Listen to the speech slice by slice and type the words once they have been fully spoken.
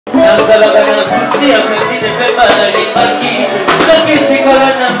nazalaka na susi ya petite mpe banalimaki soki etikala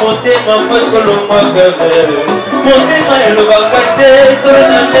na motema mpo kolongwaka motema elobaka te solo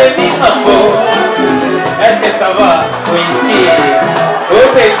na ndemi mambo. Est-ce que ça va? Whisky. Oh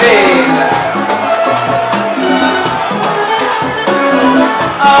bébé.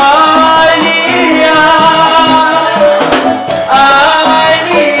 Alia,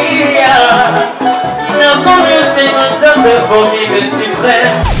 Alia. Na confiance en Nzembo formidable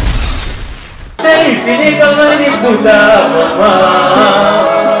suprême. C'est fini comme un écouta maman.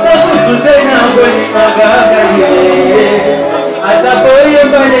 La sous-soutien n'a pas ni magaye. Atapoye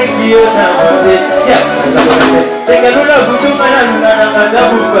balekio na Mawete. Tegalula butuma na luna na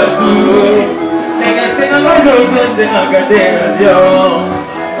madabu fatu. Negasena majoso sena gadena dio.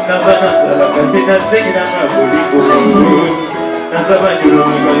 Nazana zala kasina segina na boliko. Nazaba nyuro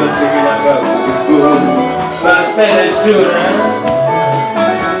mikalo segina na boliko. Basta la shura.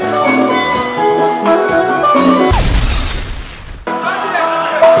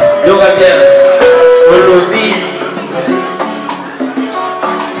 Yoga bien. Olobi.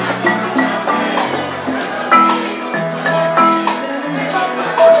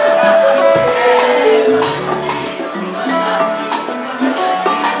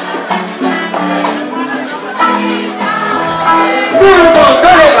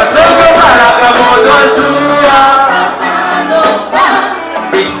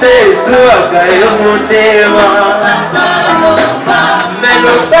 Suka yo mutema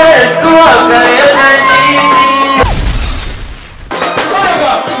Melo pe suka yo nani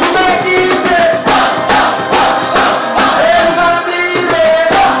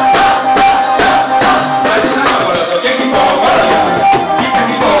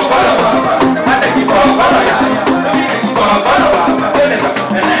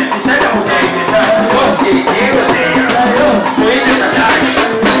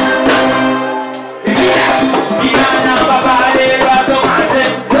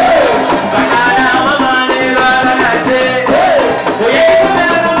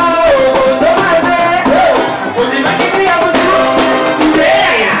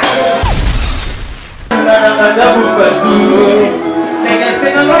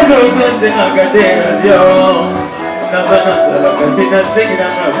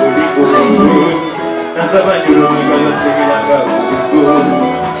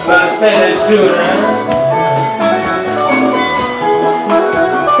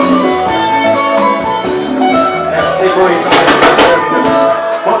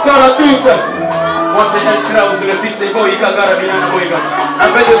Bonsoir à tous. Moi c'est El Kraus, le fils de Boïka Garabina Boïka. Un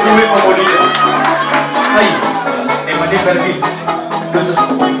peu de bruit pour mon leader. Aïe, et m'a défervi.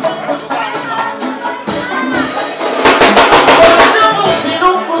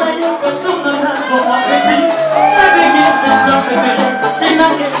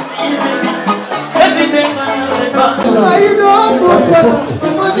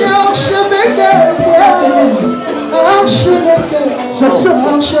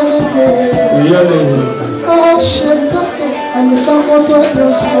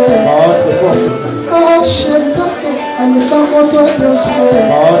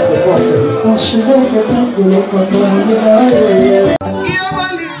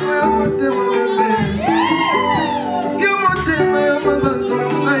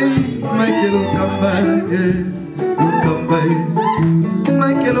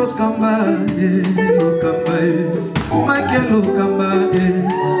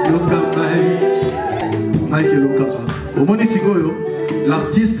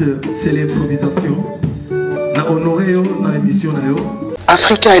 L'artiste, c'est l'improvisation. La honoré dans l'émission.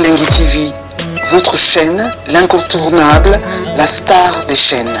 Africa Ayembi TV, votre chaîne, l'incontournable, la star des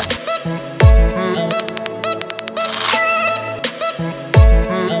chaînes.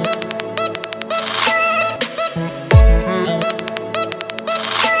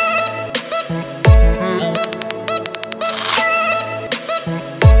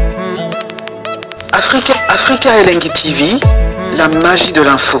 Africa Ayembi TV, la magie de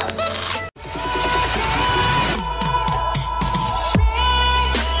l'info.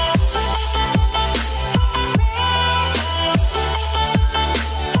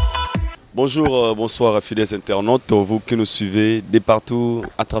 Bonjour, bonsoir fidèles internautes, vous qui nous suivez de partout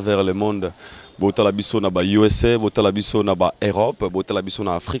à travers le monde. Botala biso na ba USA, Botala biso na ba Europe, Botala biso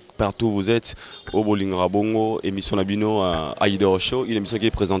na Afrique, partout où vous êtes. Au Bolingra Bongo, émission Nabino Ayidor Show, une émission qui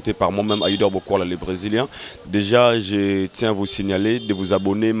est présentée par moi-même Ayidor Bokola, le Brésilien. Déjà, je tiens à vous signaler de vous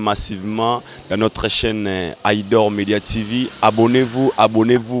abonner massivement à notre chaîne Ayidor Media TV.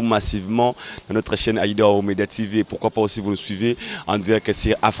 Abonnez-vous massivement à notre chaîne Ayidor Media TV. Pourquoi pas aussi vous nous suivez en direct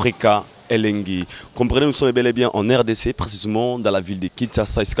sur Africa Elengi. Comprenez, nous sommes bel et bien en RDC, précisément dans la ville de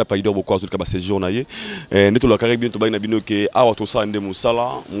Kinshasa. Ici, Païdor, beaucoup de cas séjournaillés. Nous sommes bien que Awatosa et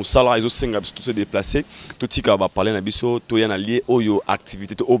Moussala, ils ont tous se déplacés. Tout ce qui va parler nabiso, tout y en a lié aux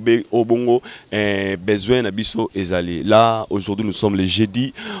activités, au bongo, besoin nabiso et allé. Là, aujourd'hui, nous sommes le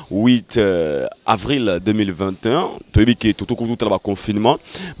jeudi 8 avril 2021. Tout le confinement,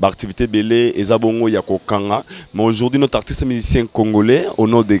 l'activité belé et zabongo yakokanga. Mais aujourd'hui, notre artiste musicien congolais, au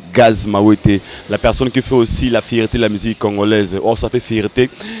nom de Gaz Mawete, la personne qui fait aussi la fierté de la musique congolaise. Or, ça fait fierté.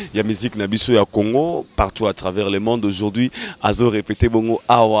 Il y a musique nabiso ya Congo partout à travers le monde. Aujourd'hui, Azo répété bongo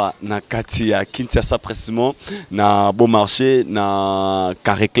awa na katia Kinshasa précisément na bon marché na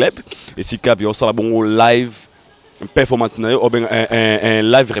Craquer et si cap yo sala bongo live performance un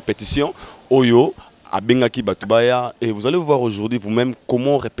live répétition oyo Abengaki Batubaya, et vous allez voir aujourd'hui vous-même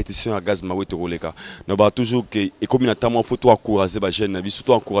comment répétition à Gaz Mawete Roleka. Nous avons toujours que, et comme il y a tellement, faut encourager Bajen,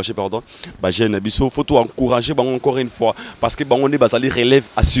 surtout encourager, pardon, Bajen, faut encourager encore une fois, parce que on est batali relève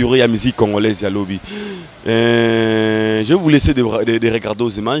assuré la musique congolaise à lobby. Je vais vous laisser de regarder aux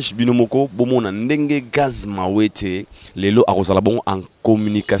images. Binomoko, bon, ndenge Gaz Mawete, les lots à Rosalabon en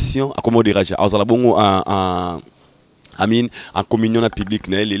communication, à comment dire, à Rosalabon Amin en communion public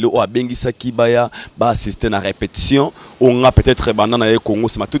les lots à Bengisaki baya ba assister à la répétition on a peut-être banana et Congo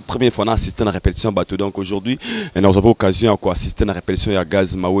c'est ma toute première fois à assister à la répétition bateau donc aujourd'hui nous avons l'occasion à assister à la répétition à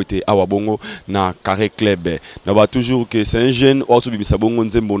Gaz Mawete à Wabongo na Craquer nous va toujours que c'est un jeune ou bimisa bongo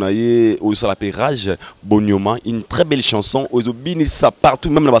Nzembo na ye au sur la pérage Bonyoma une très belle chanson aux binisa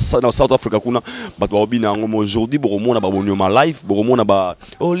partout même dans South Africa kuna bato bina aujourd'hui boromona ba Bonyoma live boromona ba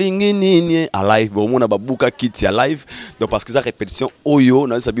olingini à live boromona ba buka kiti à live. Donc parce que ça répétition oyo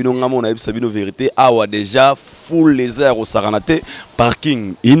na sabino ngamo na sabino vérité awa déjà full les airs au Saranate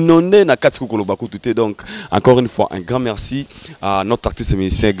parking inondé na katiko kolobaku tout donc encore une fois un grand merci à notre artiste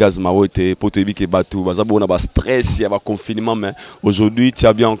musicien Gaz Mawete pour te que batou bazabo na ba stress il y a ba confinement mais aujourd'hui tu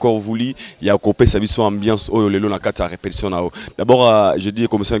as bien encore voulu il y a copé sa vision ambiance oyo lelo na kata répétition na d'abord je dis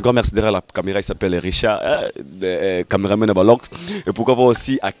comme c'est un grand merci derrière la caméra il s'appelle Richard caméraman à Balox et pourquoi pas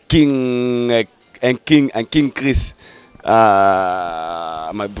aussi à King Chris,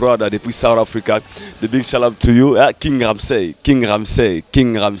 my brother depuis South Africa. The big shout out to you, King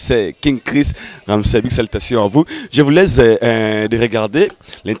Chris Ramsey. Big salutations à vous. Je vous laisse de regarder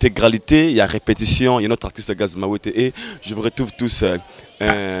l'intégralité. Il y a répétition, il y a notre artiste Gaz Mawete et je vous retrouve tous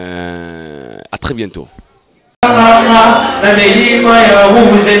à très bientôt.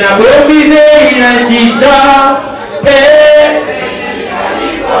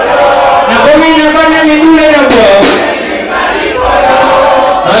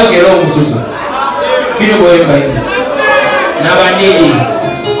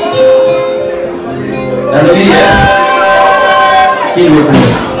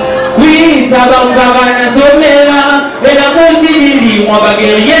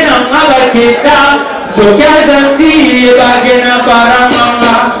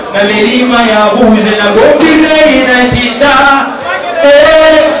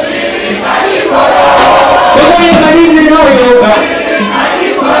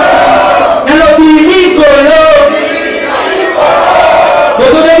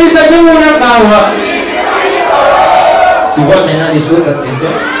 Tu vois maintenant les choses à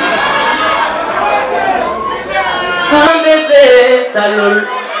question. Un bébé, talol.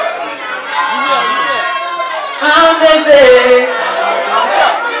 Un bébé.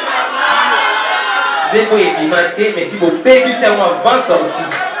 Nzembo est bimaté, mais si vous bébé c'est moi avant sorti.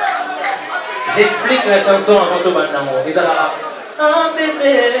 J'explique la chanson avant tout maintenant. Un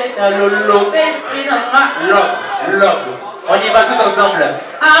bébé, talolo, esprit dans ma lobe. On y va tout ensemble.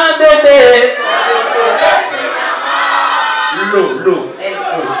 Un bébé. L'eau,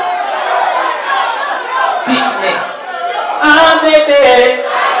 L-O. Pichnet. Un bébé.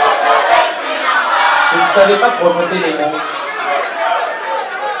 Je ne savais pas prononcer les mots.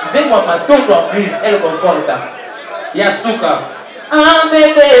 Dis-moi ma tombe en prise, elle conforte. Il y a Suka. Un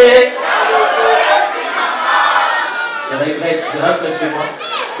bébé. Je regrette, je rentre chez moi.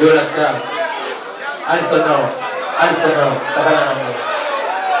 De la star. Al-Sonor, ça va l'amour.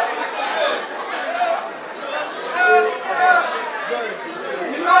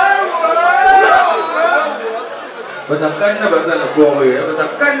 Batakana bazana boye,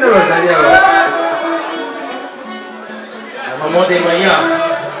 batakana bazania. La maman des Mayas,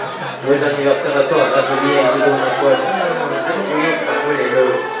 joyeux anniversaire à toi, la jolie et de ma foi.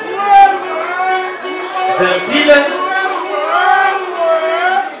 C'est un pile.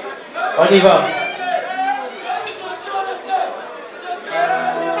 On y va.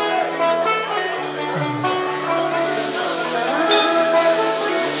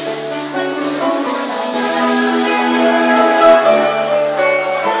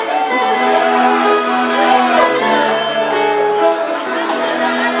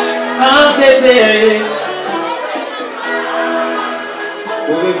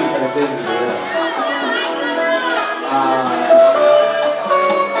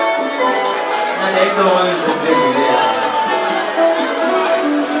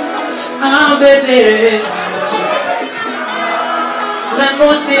 Ah bébé,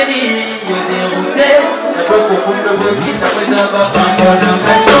 mon chéri, je dérouté. D'abord pour foutre le bruit, après ça va pas pour le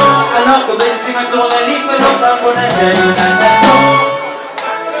cachot. Alors que ben si ma tourne à l'île, non pas pour la chaîne, un château.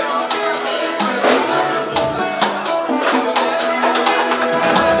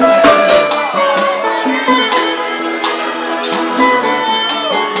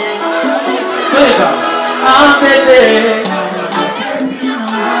 Ah bébé,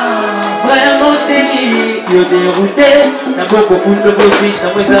 vraiment chéri, je dérouté. D'abord pour foutre le bruit,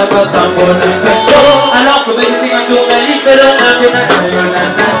 après ça va pas pour le cachot. Alors que ben si ma tourne à l'île, non pas pour la chaîne, un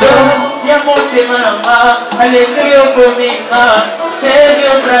château. Y'a mon témama, allez crier pour Mima. J'ai vu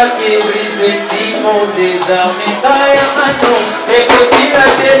Craquer, brisé, si mon désarmé, taille à mano. Et aussi la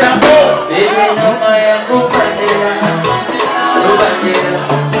tête à peau, bébé non, maya, coupandela. Coupandela,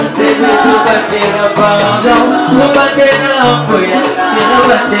 bébé, coupandela, pardon. Coupandela, poya, china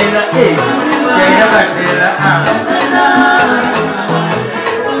bandela, eh. Yaya bandela, ah.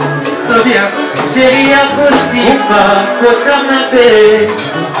 Tobia, chérie, à Cosima, kota mabe.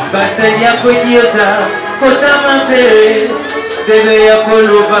 Basel ya kodiota, kota mabe. Bébé ya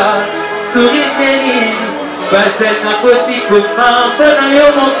koloba, souris chérie. Basel na koti koma, mpona yo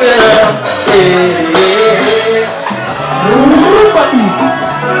mon cœur.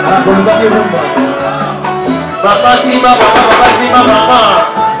 Papa Simba, papa Simba, maman.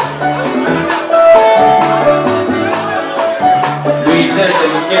 Louisette de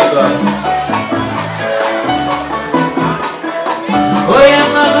Moukéba. Oya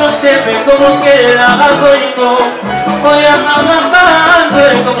mama seme como que la agoingo. Oya mama bando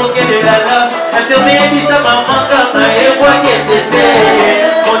como que la la. Ante me bisa mama kama ewa ketete.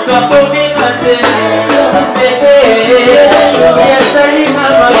 Moto apo mi mase. Tete. Ya sali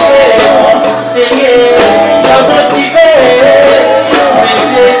mama se. Chérie, ya motivé. Me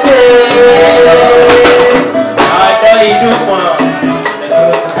tete. Ada hidup moi.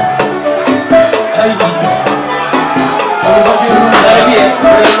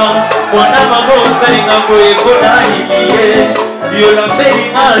 Mon amour, c'est un peu économe. Viola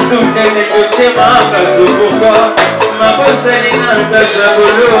Périnal, tout est que ma place pourquoi. Ma bosse est un tas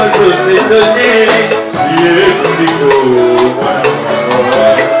c'est donné.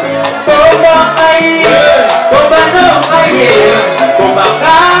 Bomba aïe, bomba non aïe, bomba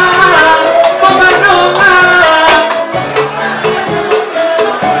non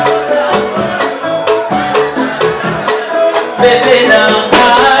bébé non.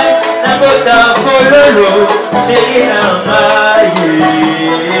 Follow, chérie Namaye.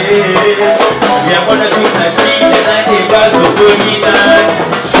 Y'a mon atout na chine na deba zoboni nani.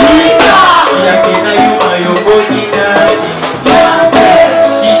 Shida. Y'a kena yuma yoboni nani.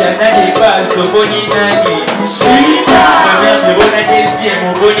 Shida na deba zoboni nani. Shida. Ma mère me rona deuxième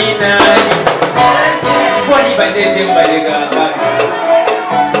oboni nani. Boni ba deuxième balega.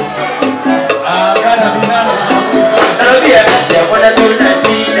 Ah kana binana. Sarabia. Y'a mon atout na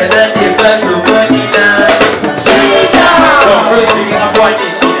chine na deba zoboni nani. Shida. Bon, je vais avoir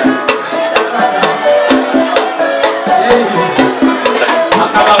des chiens.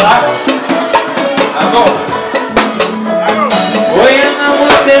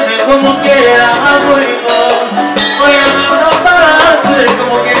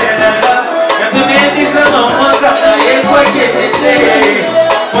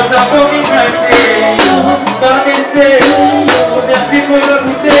 Merci pour la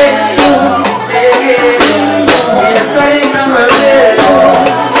bouteille.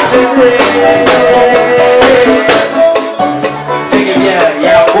 C'est bien, il y a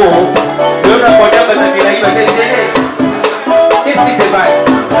beau. Qu'est-ce qui se passe?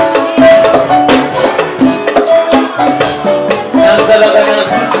 Dans un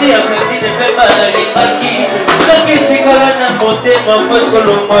souci, un petit de même à la ligne. Chaque petit colonne a monté mon pote que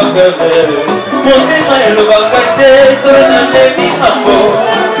l'on m'a gagné. Monté ma et le bagage, sur un demi mambo.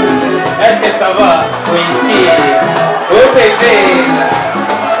 Est-ce que ça va? Faut ici. Oh bébé.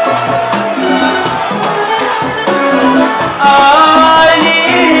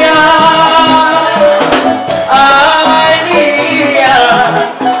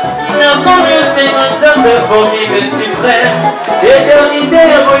 Formule suprême, éternité,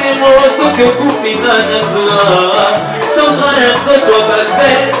 monument, ce que vous finissez sans rien que toi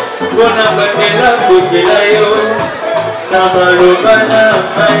passer, qu'on a battu la boucle la yo, Namalobana,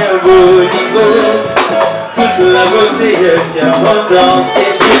 Maya Boligo, toute la beauté est abondante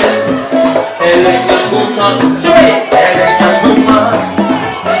et bien, elle est un mouvement, tu es, elle est un mouvement.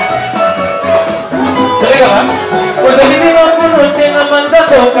 Très grave, vous avez dit non, vous ne tenez pas à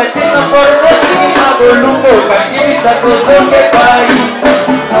tocar, c'est un format. ça cause que paille.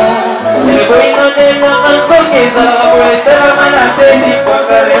 C'est bon, il en est là, un peu qui ça la boîte, la maladie, pas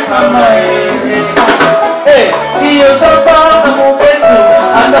carré, maman. Eh, qui est sans part de mon vaisseau,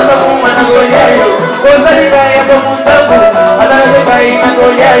 à ta savon, à ta goliayo, aux alibaya de mon sabot, à la rébaille, à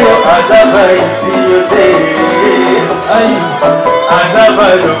goliayo, à ta baille, tioté. Aïe, à ta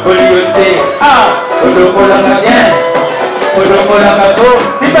baille, le colioté. Ah, le colagien, le colagato,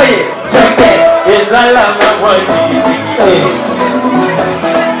 si baillé, j'aime, et ça la maman,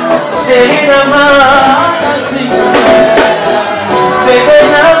 chérie nama, bébé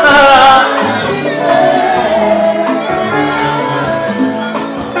nama.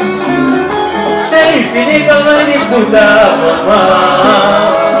 Chérie fini comme un écouta maman.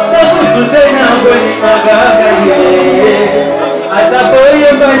 Nosso soutien a boni magagaye. Atapoye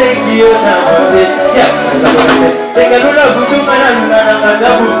baleki ona mabe. Ya, atapoye. Tekalula butu mana luna na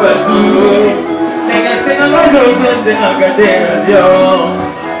kadabu fatu. Nengasenga ngaloso senga kadera dio.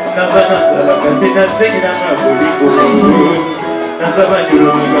 Nazana zala kasina senga na buliko. Nazaba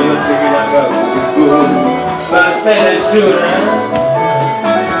nyuro ngalo senga na buliko. Basta la shura.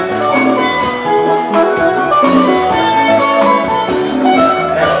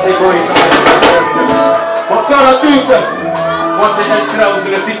 Bonsoir à tous. Moi c'est El Kraus,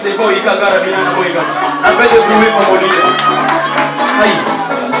 le fils de Boy Kagara Binana Boyga. Un peu de bruit pour mon livre. Aïe,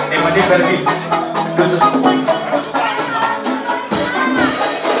 et m'a défervi.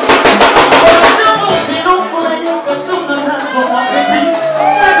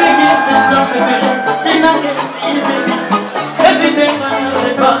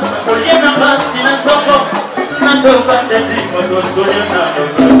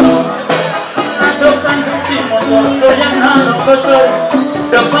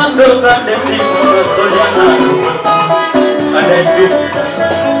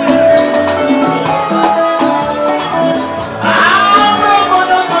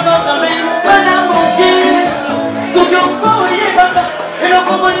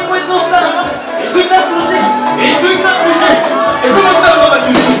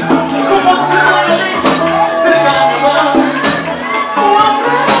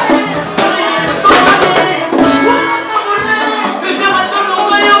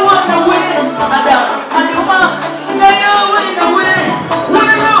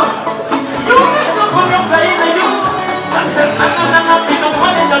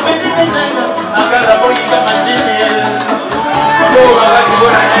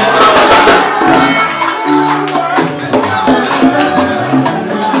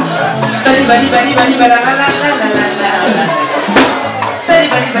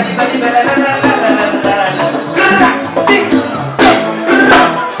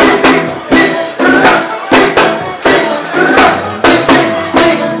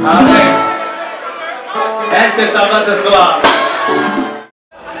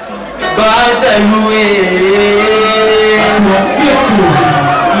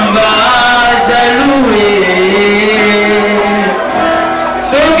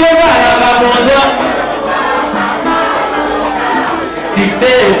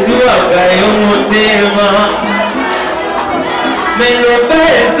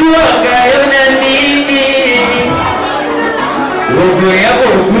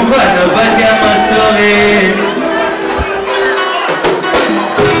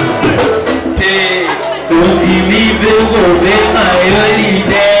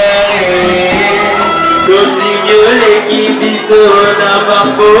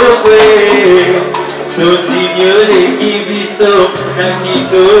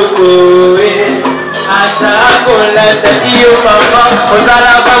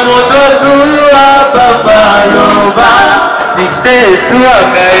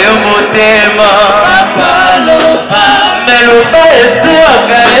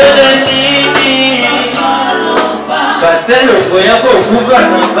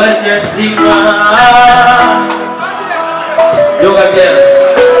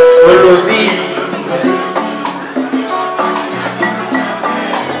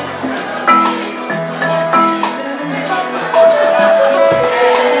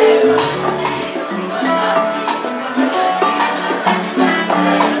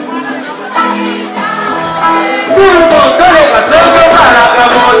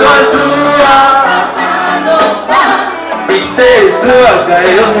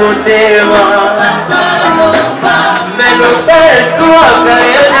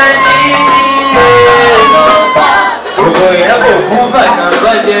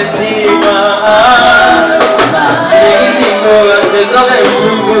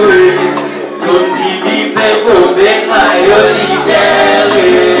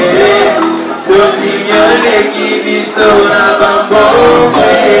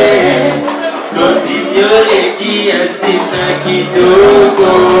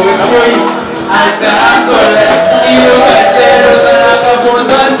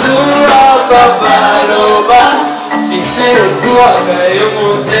 eswaka yo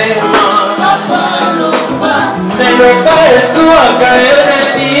motema naloba eswaka yo na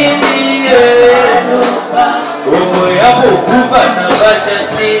nini omoya kokufa na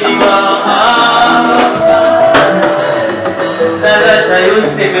batantima nalata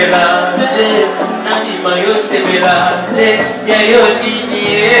yosebela te nandima yosebela te ya yo nini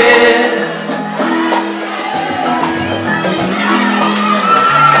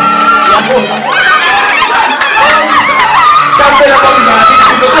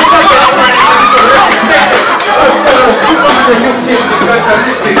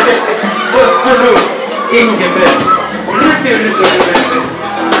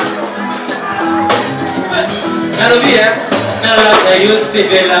nalata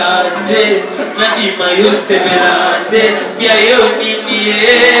yosebelate nandima yosebelate bia yo nini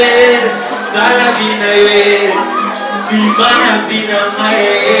sala bina ye bima na bina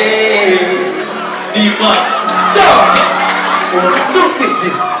ngaye bima so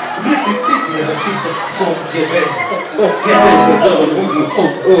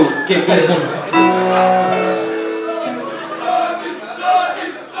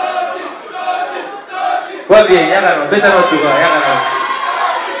va bien, ya ganó, vete a la tuba, ya ganó.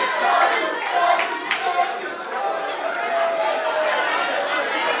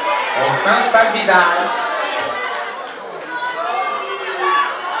 On se pince pas le visage.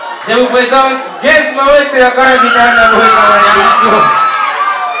 Je vous présente Guess Mawete encore un final dans le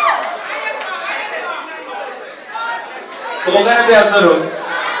Trop bien à solo.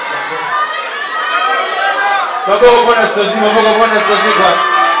 Je vais reprendre la sauce, quoi.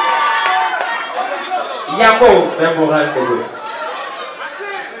 Yako, ben moral de l'eau.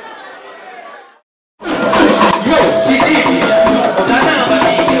 Yo, Kiti, on s'en a un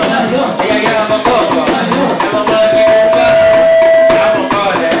famille. Et y a un encore.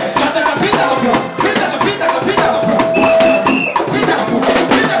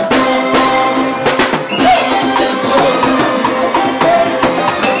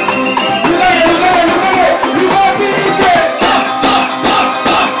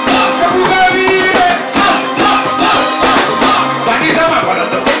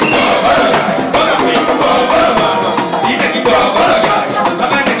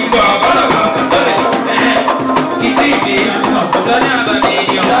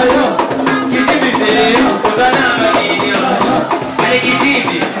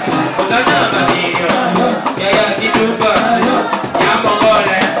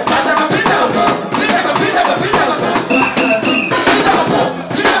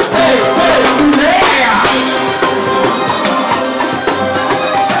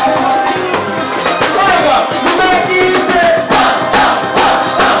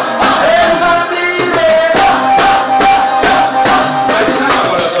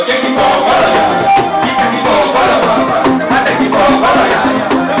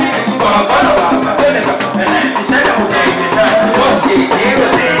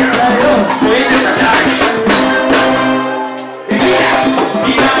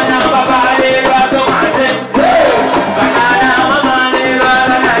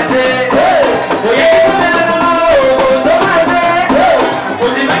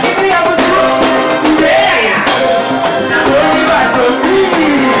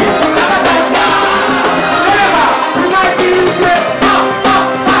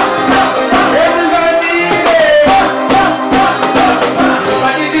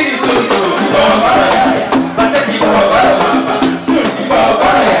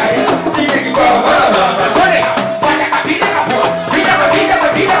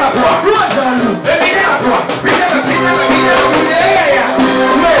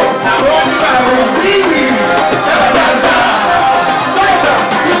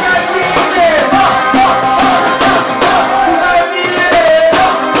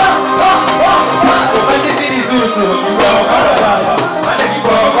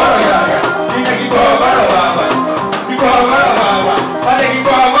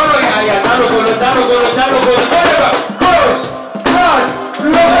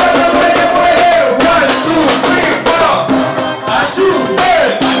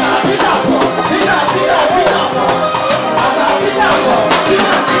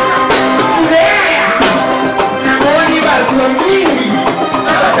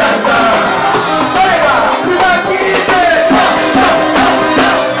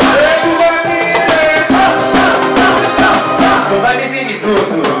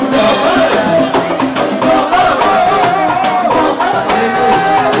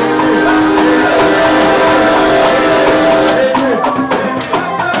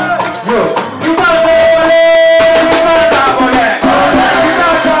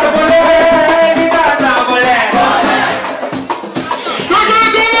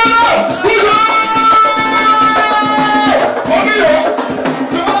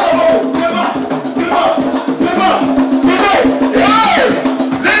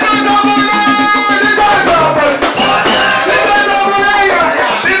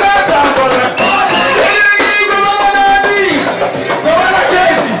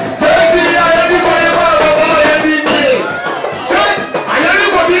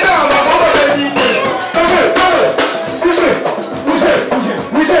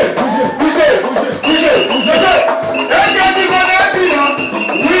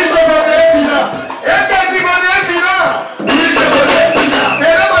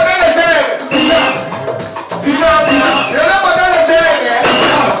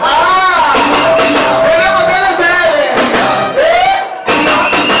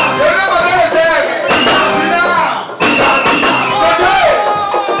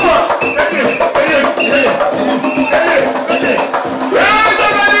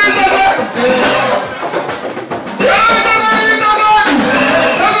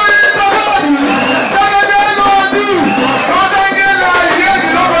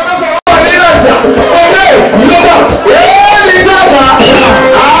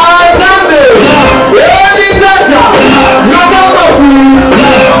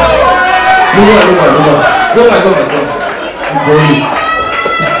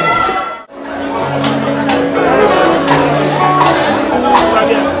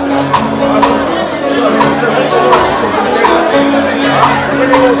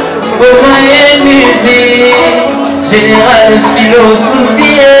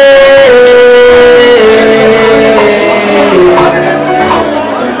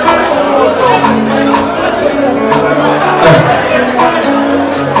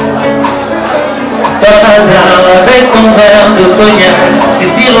 j'ai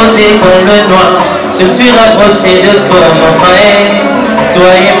siroté comme le noir. Je me suis rapproché de toi, maman.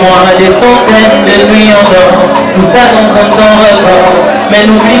 Toi et moi, des centaines de nuits en or, tout ça dans un temps record. Mais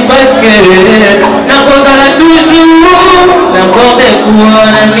n'oublie pas que n'importe là toujours, n'importe quoi,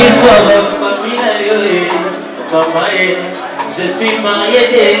 l'ami soit ma famille. Maman, je suis marié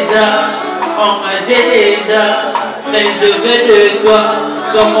déjà, engagé déjà, mais je veux de toi,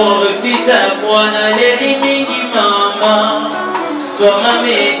 comme mon refuge à moi, n'allez limiter maman. Sois ma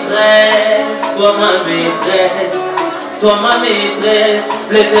maîtresse, sois ma maîtresse. Sois ma maîtresse,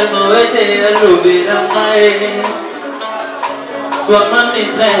 plaisir Mawete à l'obé la maë. Sois ma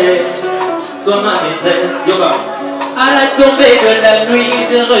maîtresse, sois ma maîtresse. Yoga. À la tombée de la nuit,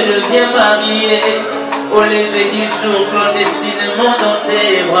 je redeviens marié. Au lever du jour, clandestinement dans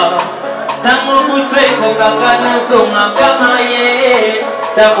tes bras. Tango boutré, kokaka nazo makamaye.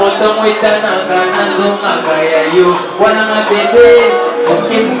 Tango tomo itanaka nazo makaya yo. Wana ma bébé,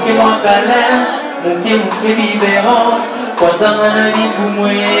 muki moi câlin. Mouké biberon, quand on a dit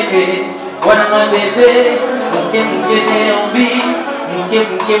boumoué, voilà ma bébé, mouké j'ai envie,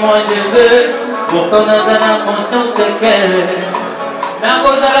 mouké moi je veux, pourtant dans la conscience que la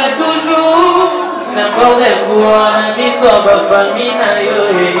cause a toujours, n'importe quoi, ami soit ma famille na yo,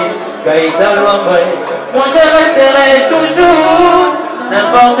 gaïta l'ombre, moi je resterai toujours,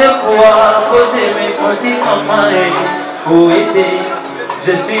 n'importe quoi, cause de mes principes maman, où était.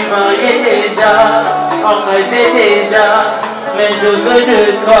 Je suis marié déjà, engagé déjà, mais je veux de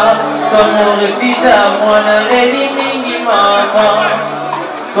toi, sois mon refuge à moi, dans les limites, maman.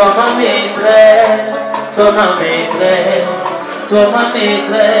 Sois ma maîtresse, sois ma maîtresse, sois ma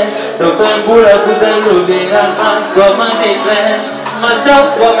maîtresse. Donc un bout à tout d'un lever la main, sois ma maîtresse, ma star,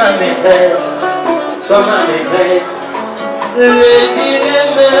 sois ma maîtresse, sois ma maîtresse. Le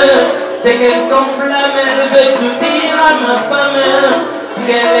dilemme, c'est qu'elle s'enflamme, elle veut tout dire à ma femme.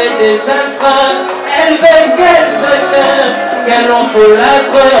 Qu'elle est désastreuse, elle veut qu'elle sache qu'elle en faut la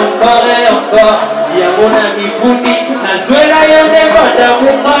croix encore et encore. Il y a mon ami Foudi, la Suela y a des bandes à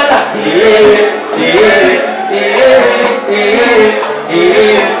Botala.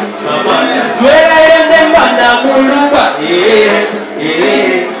 Maman, la Suela y a des bandes à Botala.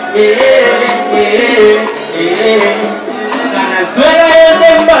 La Suela y a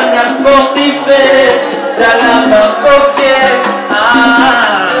des bandes à sportifs, dans la banque.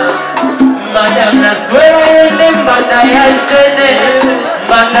 Madame la soirée, les batailles à gêner,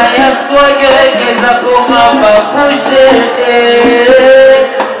 batailles à soigner, les accords va coucher.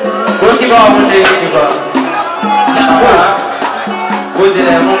 Où qui va monter, qui va? Vous êtes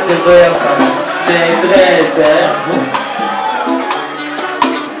la monte de soirée, les dresses.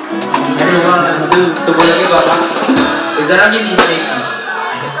 Allez, one, two, to go to Baba. Les amis qui m'écrivent,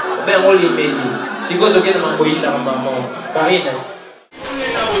 ben on les met. Si vous avez un mamboï, la maman, Karine.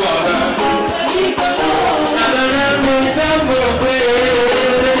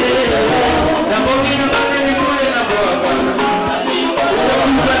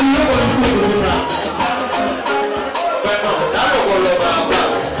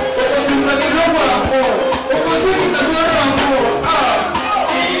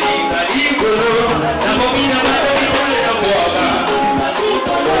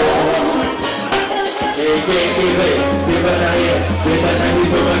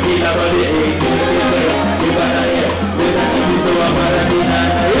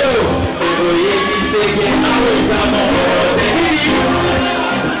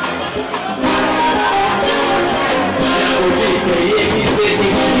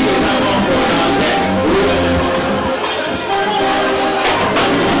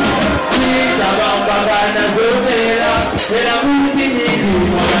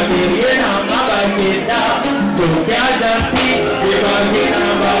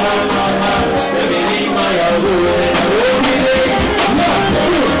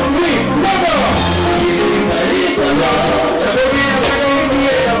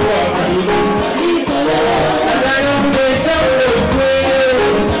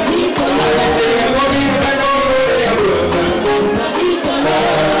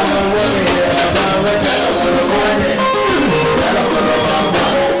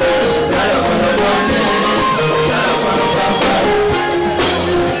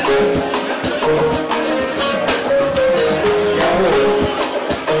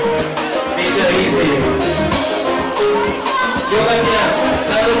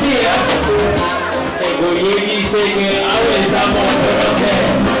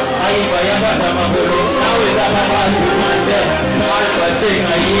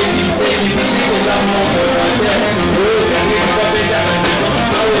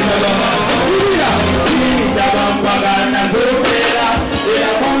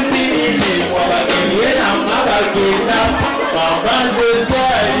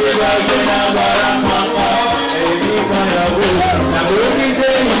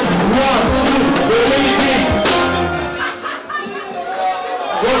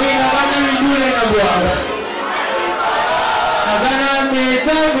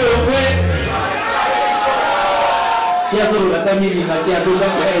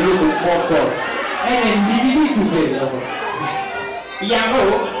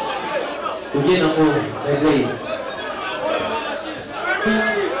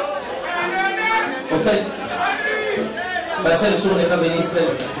 En fait, seule chose n'est pas venue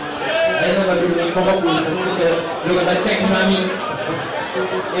seule. Elle n'a pas pu venir pour vous, c'est que je vais check mamie.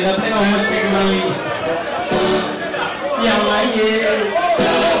 Et après, on va check mamie. Yamaye,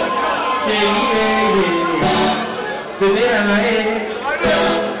 chérie, bébé Yamaye.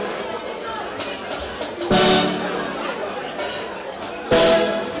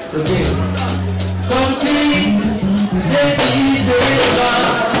 Ok. Comme si j'étais pas.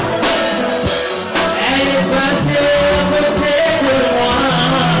 Elle est passée à côté de moi.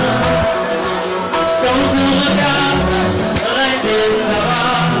 Sans un regard, rien de ça va.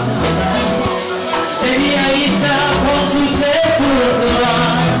 J'ai dit Aïcha, pour tout est pour toi.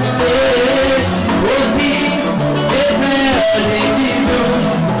 Et aussi, des verres, des bisous.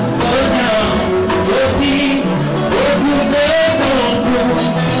 Oh non, aussi, autour de ton cou.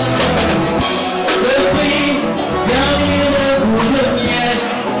 Le fruit, garni de bout de miel.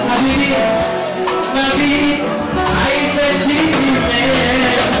 Ma vie, Aïcha, si tu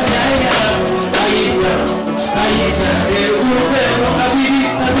m'aimes. Aïcha, Aïcha, écoute-moi. Ma vie,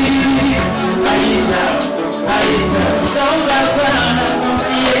 Aïcha, Aïcha, dans la femme.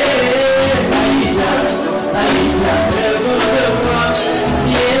 Yeah, Aïcha, Aïcha, écoute-moi.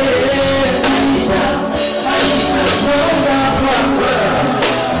 Yeah, Aïcha, Aïcha, dans la femme.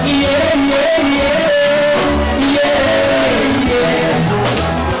 Yeah, yeah, yeah, yeah, yeah.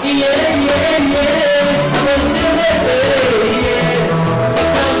 Yeah, yeah, yeah, I'm a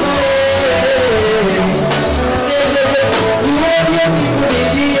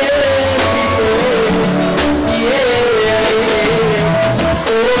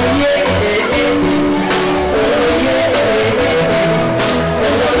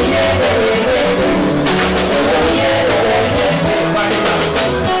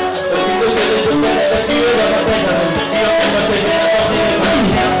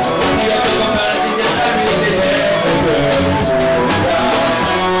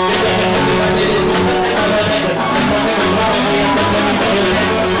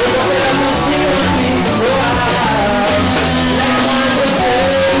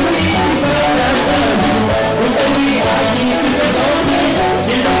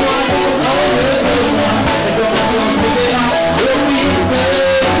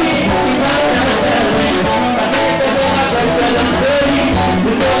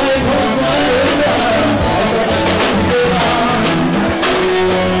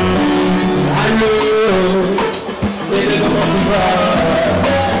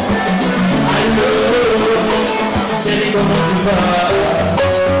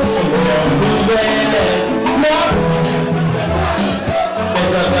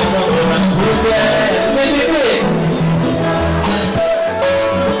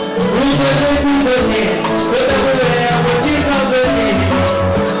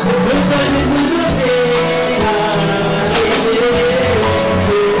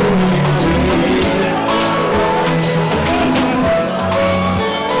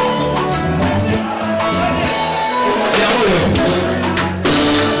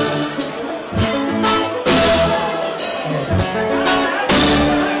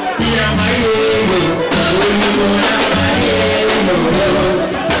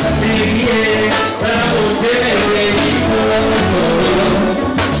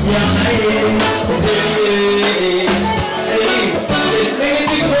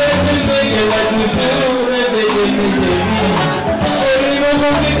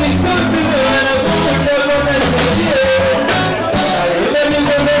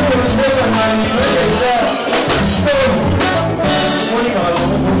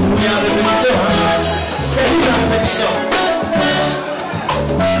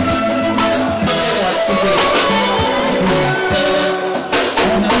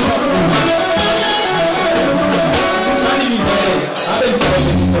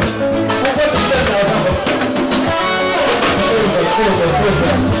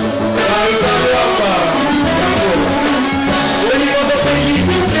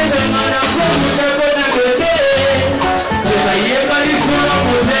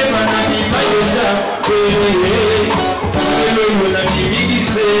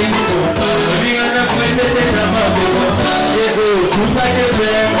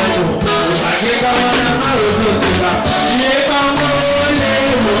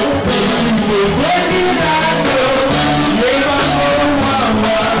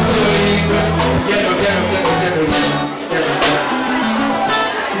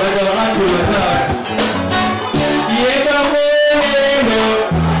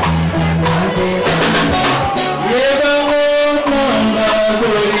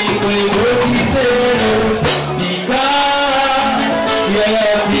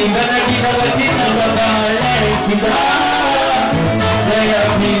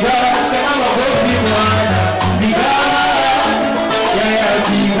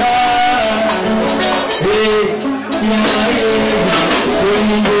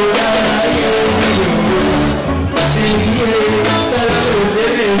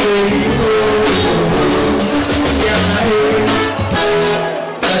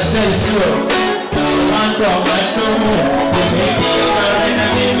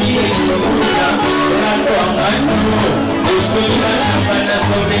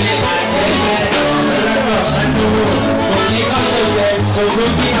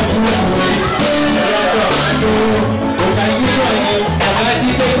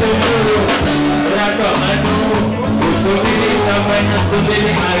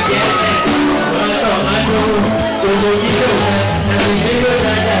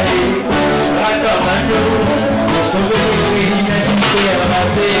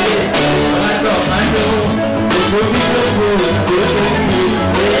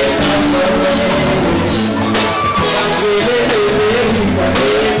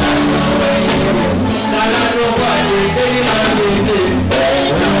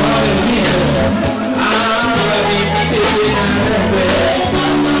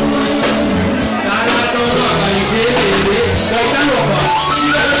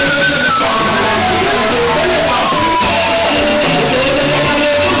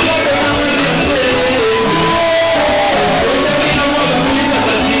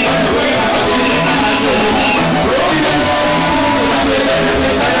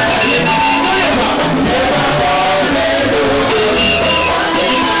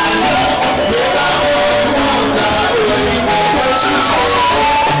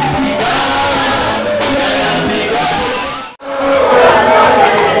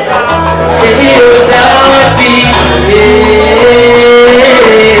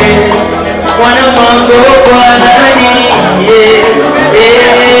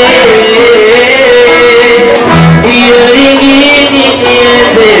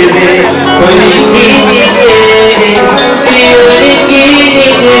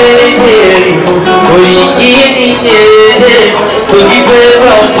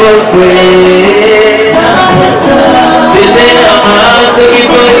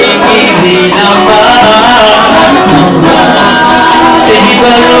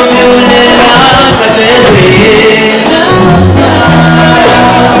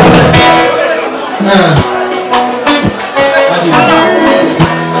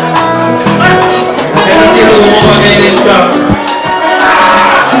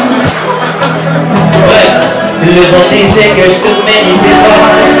Les gens disaient que je te méritais pas,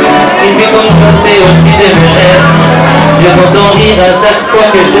 et puis quand je passais au-dessus de mes rêves, je les entends rire à chaque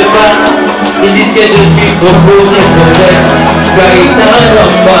fois que je te parle. Ils disent que je suis trop pauvre et trop belle, car ils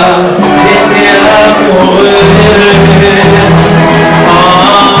t'entendent pas, j'étais amoureux.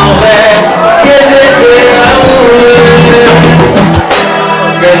 En vrai, que j'étais amoureux.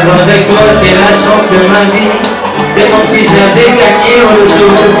 Qu'être avec toi, c'est la chance de ma vie. C'est comme si j'avais gagné au loto.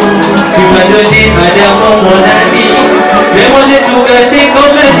 Tu m'as donné ma dernière mon ami, mais moi j'ai tout gâché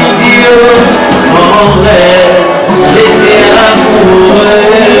comme un idiot. En vrai, j'étais amoureux.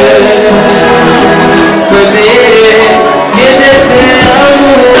 Bébé, j'étais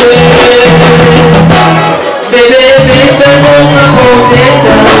amoureux. Bébé, fais mon amour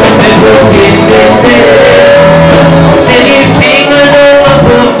d'état, mais pour qui t'étais. Chérie, fille, non, ma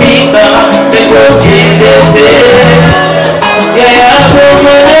pauvre fille, mais pour qui t'étais. Yaya, pour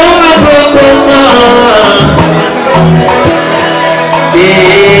mon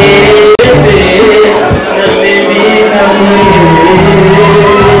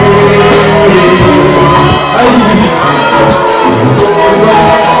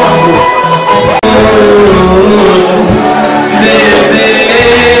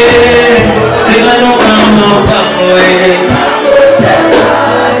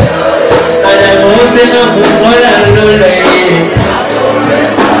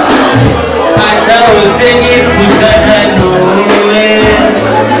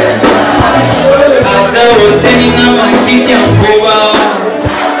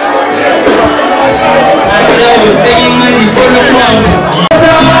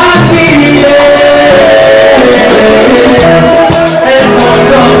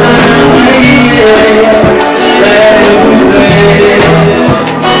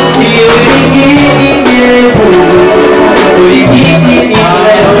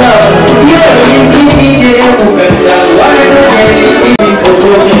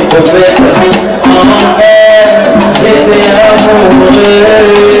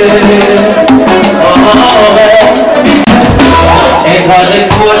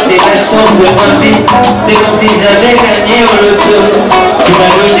c'est comme si j'avais gagné au loto. Tu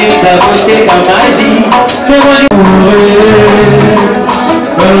m'as donné ta beauté, ta magie. Mais moi,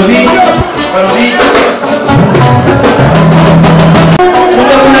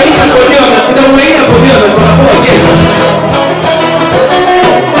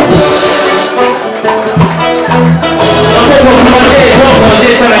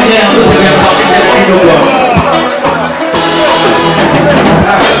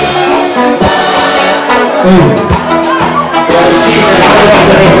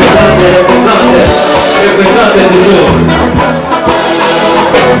 Represente toujours.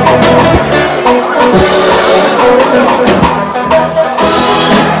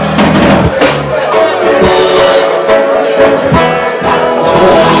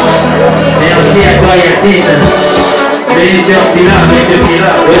 Merci à toi Yacine. Ministère Silla, Monsieur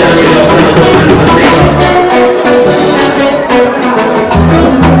Silla, bon anniversaire pour le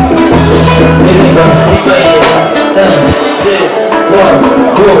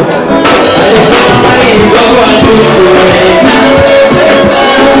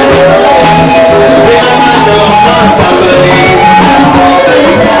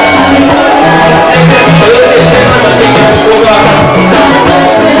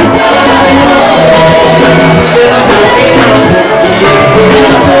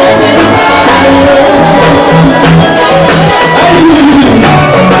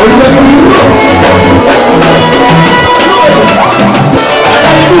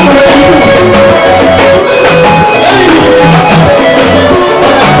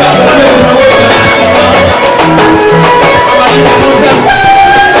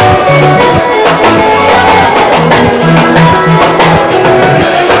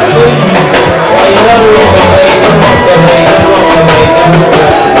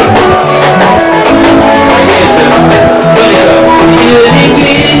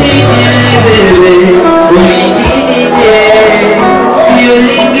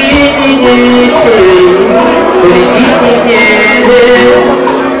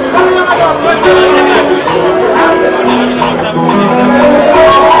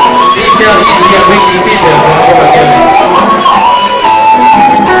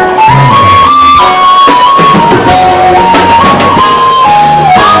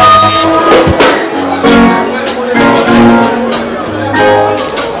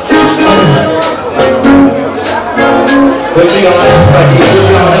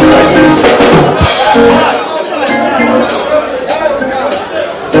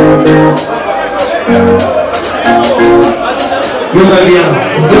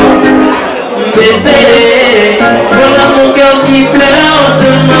Bébé, voilà mon cœur qui pleure en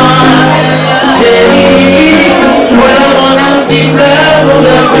chemin. Chérie, voilà mon âme qui pleure pour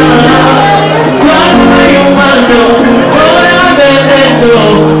demain. Toi, nous m'ayons voilà bébé,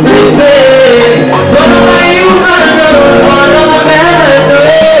 bébé. Toi, nous m'ayons voilà bébé.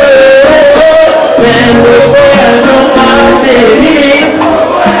 Mais le voyage non pas série.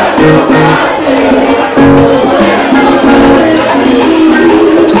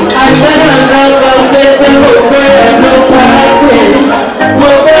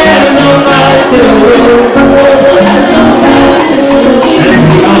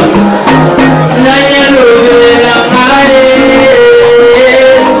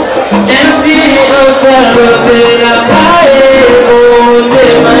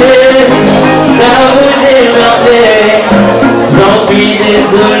 J'en suis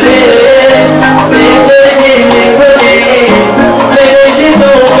désolé, c'est que j'ai déconné, mais j'ai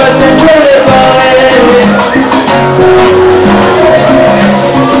donc passé pour le pareil.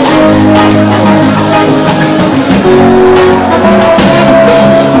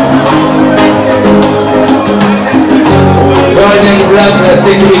 Golden Black, la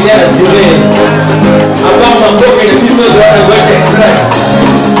sécurité assurée. À part ma coffre, le bisou de la Golden Black.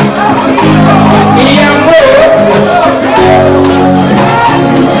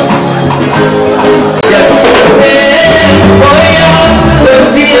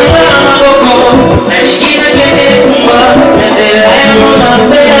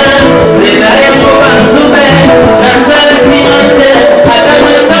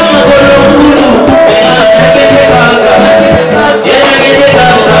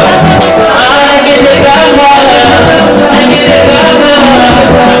 I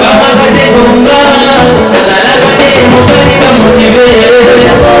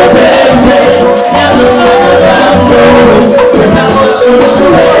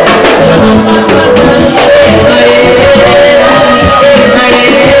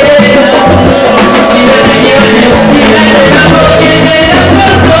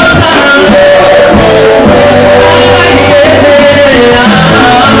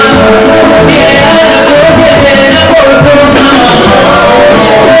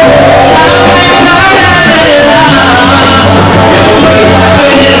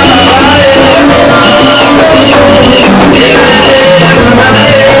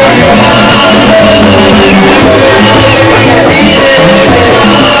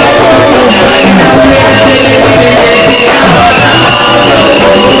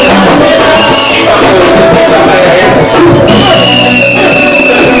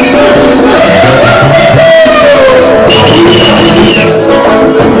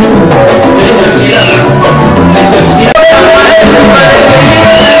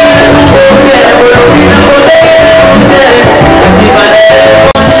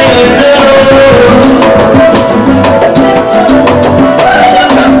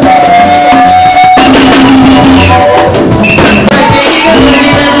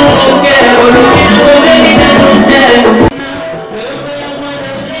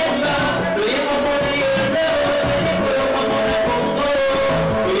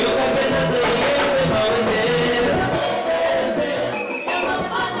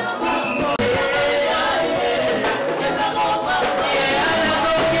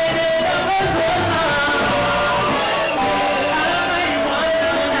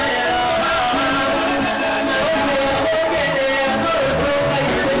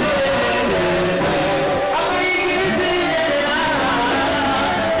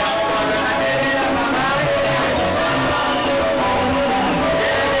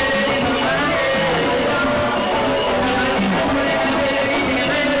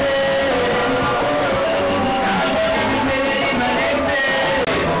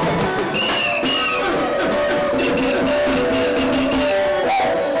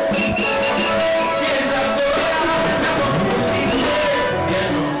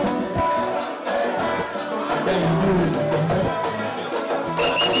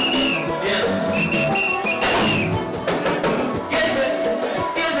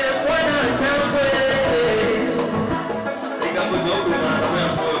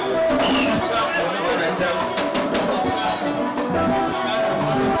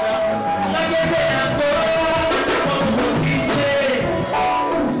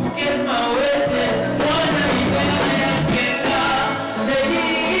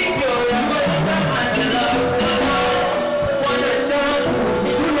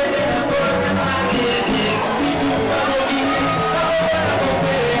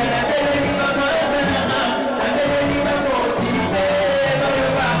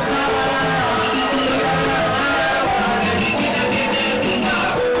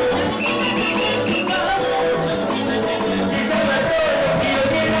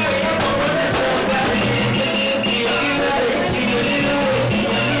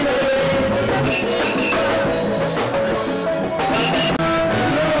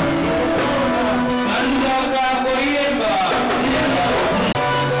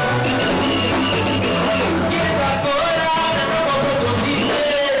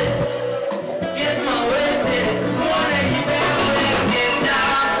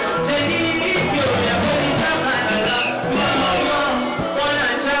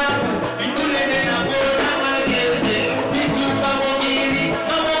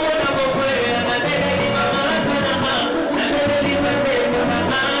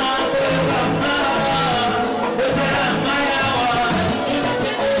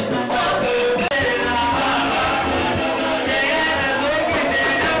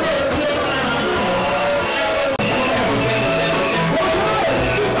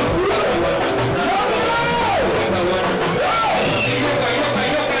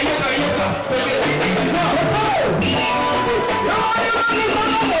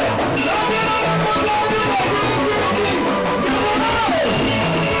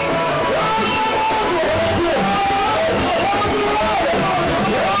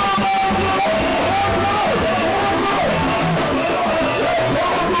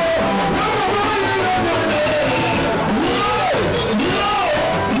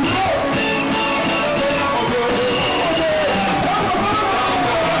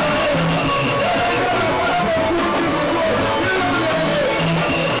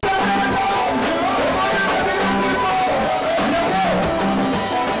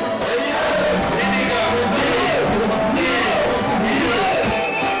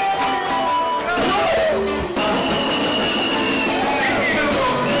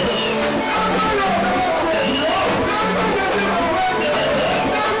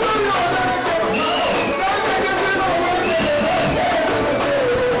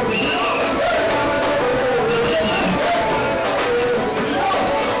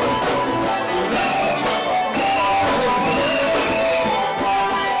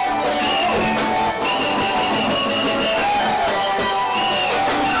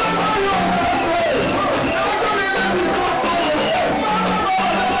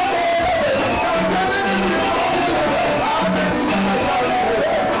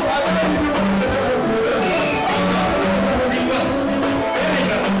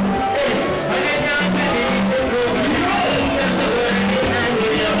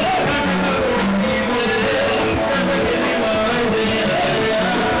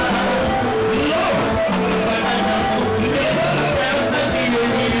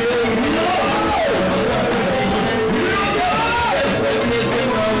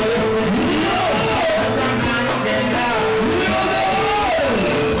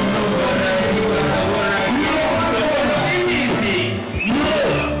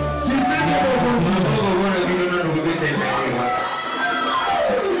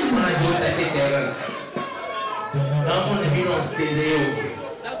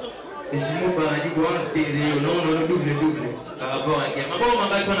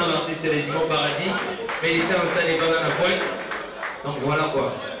Mais les séances, ça n'est pas dans la pointe. Donc voilà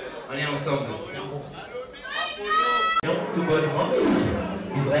quoi. On est ensemble. Tout bonnement.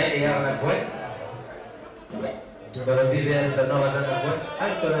 Israël est à la pointe. Voilà, BVL, ça n'a pas à la pointe.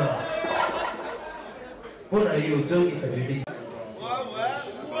 Ah, ça n'a. Pour aller au tour, il s'appelle des.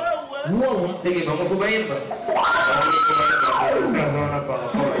 Ouais, c'est que comment faut pas y aller. Ça va par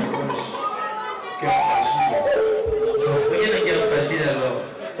rapport à Innoss. Cœur fragile. C'est qu'il y a un cœur fragile alors.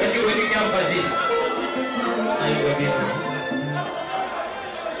 Qu'est-ce que vous dites cœur fragile?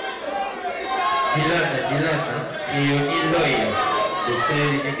 Dylan, Crioni Loya. Le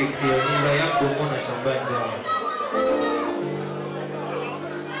frère est que Crioni Loya pour moi dans champagne.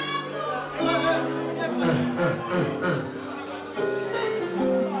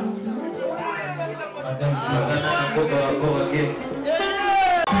 Madame Savannah n'a pas par rapport à bien.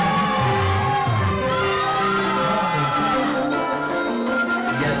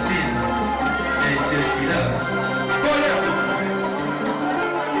 Yacine, monsieur est là.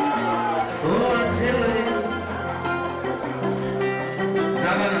 Oh,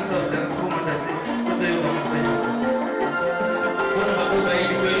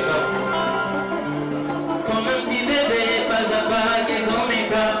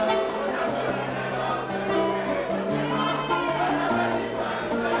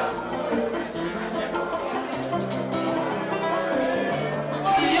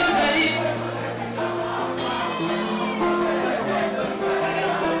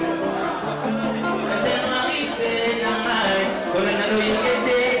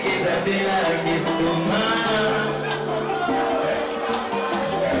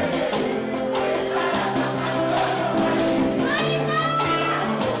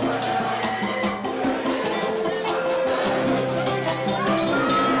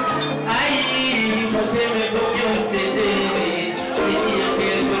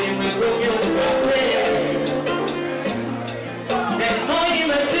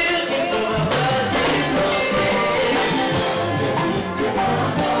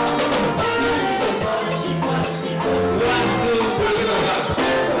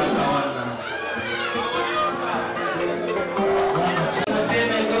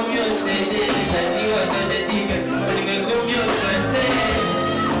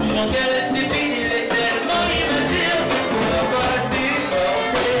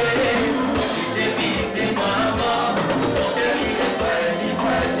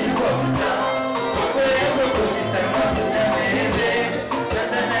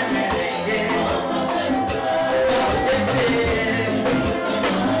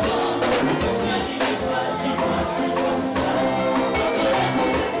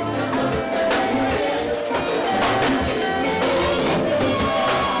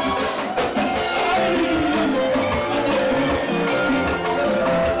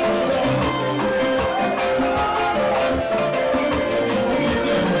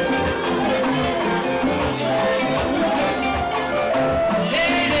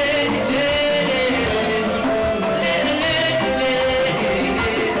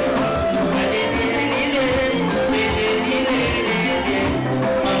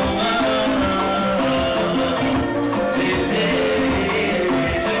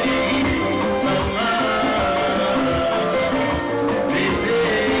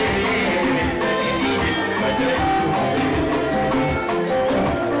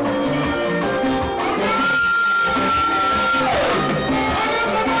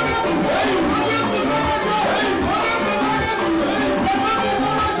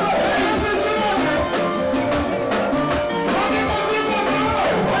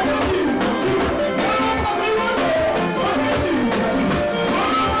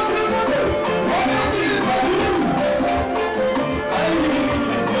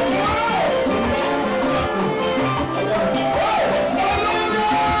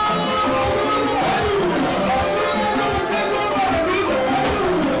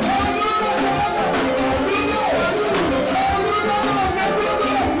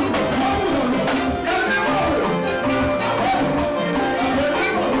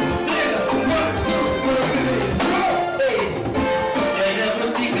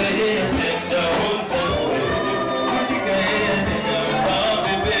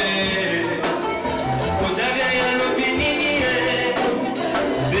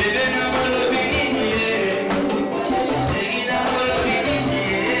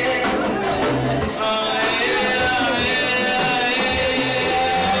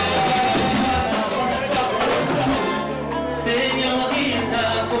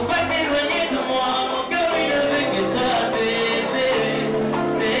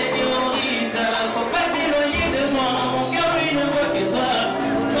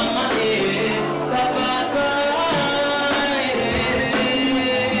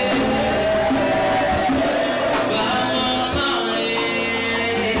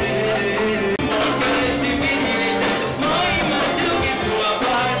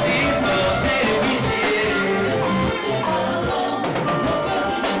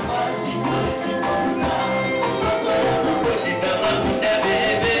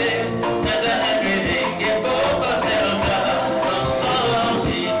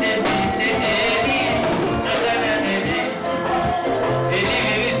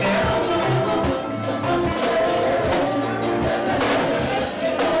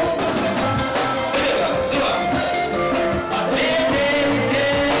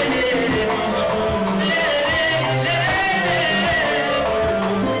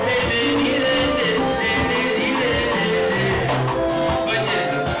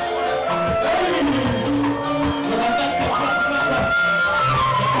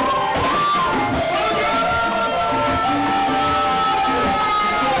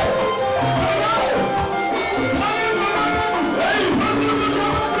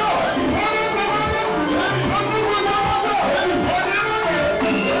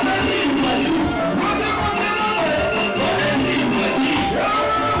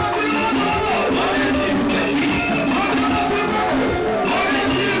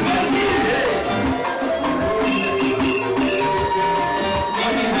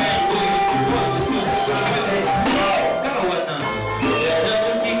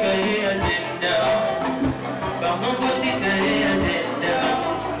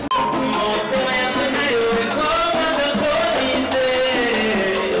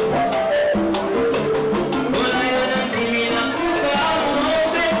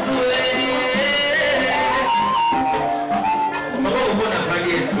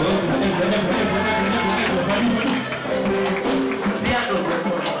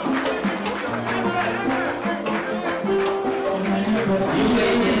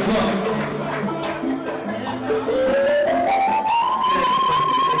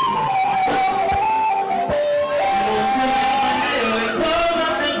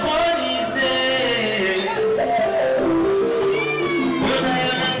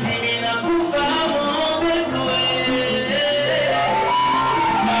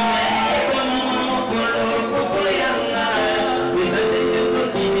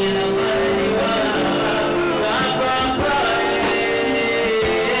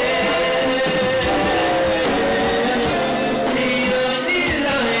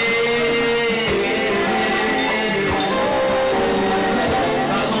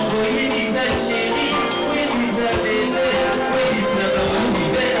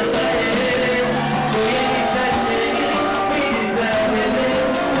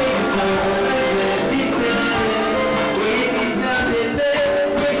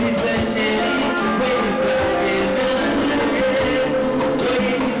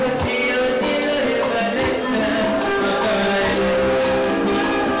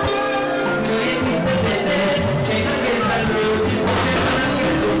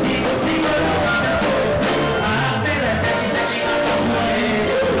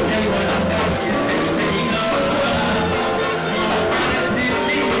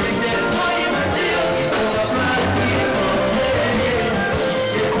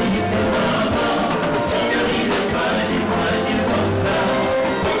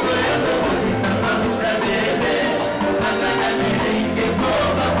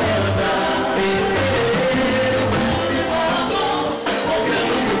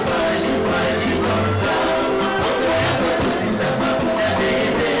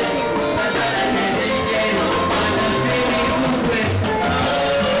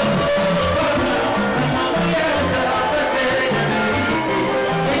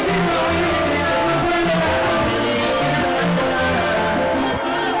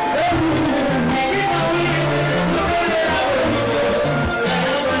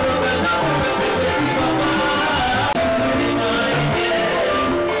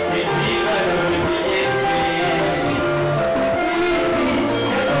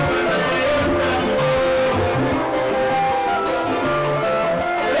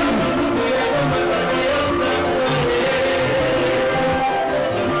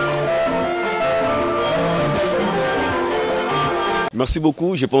 Merci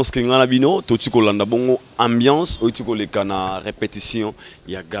beaucoup. Je pense que Nganabino, tout ce qu'on a bon ambiance, tout ce qu'on a répétition,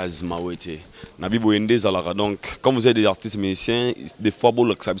 il y a gaz Mawete. Nabibo Ende Zalara. Donc, quand vous êtes des artistes musiciens, des fois,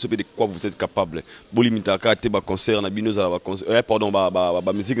 vous savez de quoi vous êtes capable. Vous limitez à un concert, Nabino Zala concert, pardon,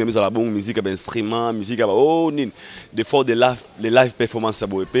 musique, musique, instrument, musique, des fois les live performances à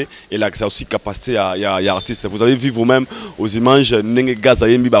Boépé, et là, ça a aussi capacité à artistes. Vous avez vu vous-même aux images, Nenge Gaz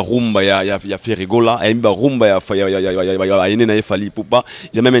Ayembi Rumba, il y a Ferré, Gola, Ayembi Rumba,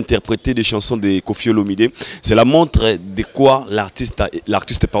 il a même interprété des chansons de Kofi Olomide. C'est la montre de quoi l'artiste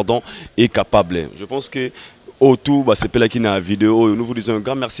est capable. Je pense que autour, c'est là qu'il y a une vidéo. Nous vous disons un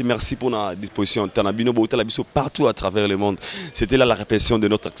grand merci pour la disposition. Partout à travers le monde. C'était là la répétition de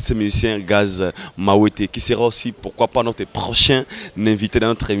notre musicien Gaz Mawete, qui sera aussi, pourquoi pas, notre prochain invité dans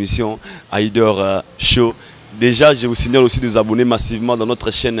notre émission Haïdor Show. Déjà, je vous signale aussi de vous abonner massivement dans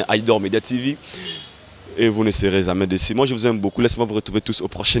notre chaîne Haïdor Media TV. Et vous ne serez jamais déçus. Moi, je vous aime beaucoup. Laissez-moi vous retrouver tous au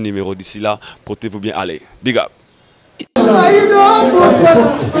prochain numéro. D'ici là, portez-vous bien. Allez, big up.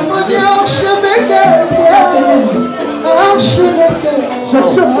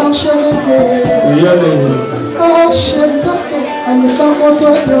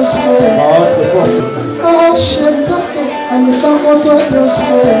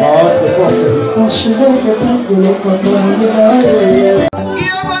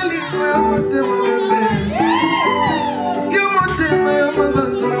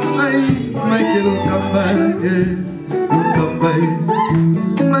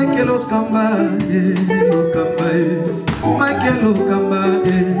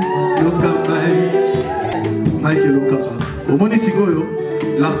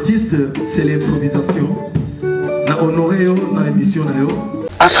 L'artiste, c'est l'improvisation. Na honoré dans l'émission.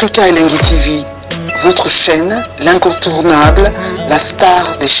 Africa Elengi TV, votre chaîne, l'incontournable, la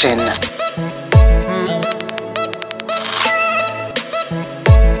star des chaînes.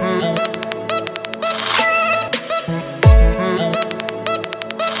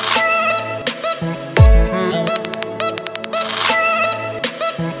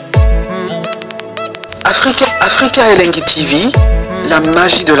 Africa Elengi TV, la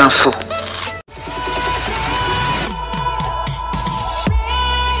magie de l'info.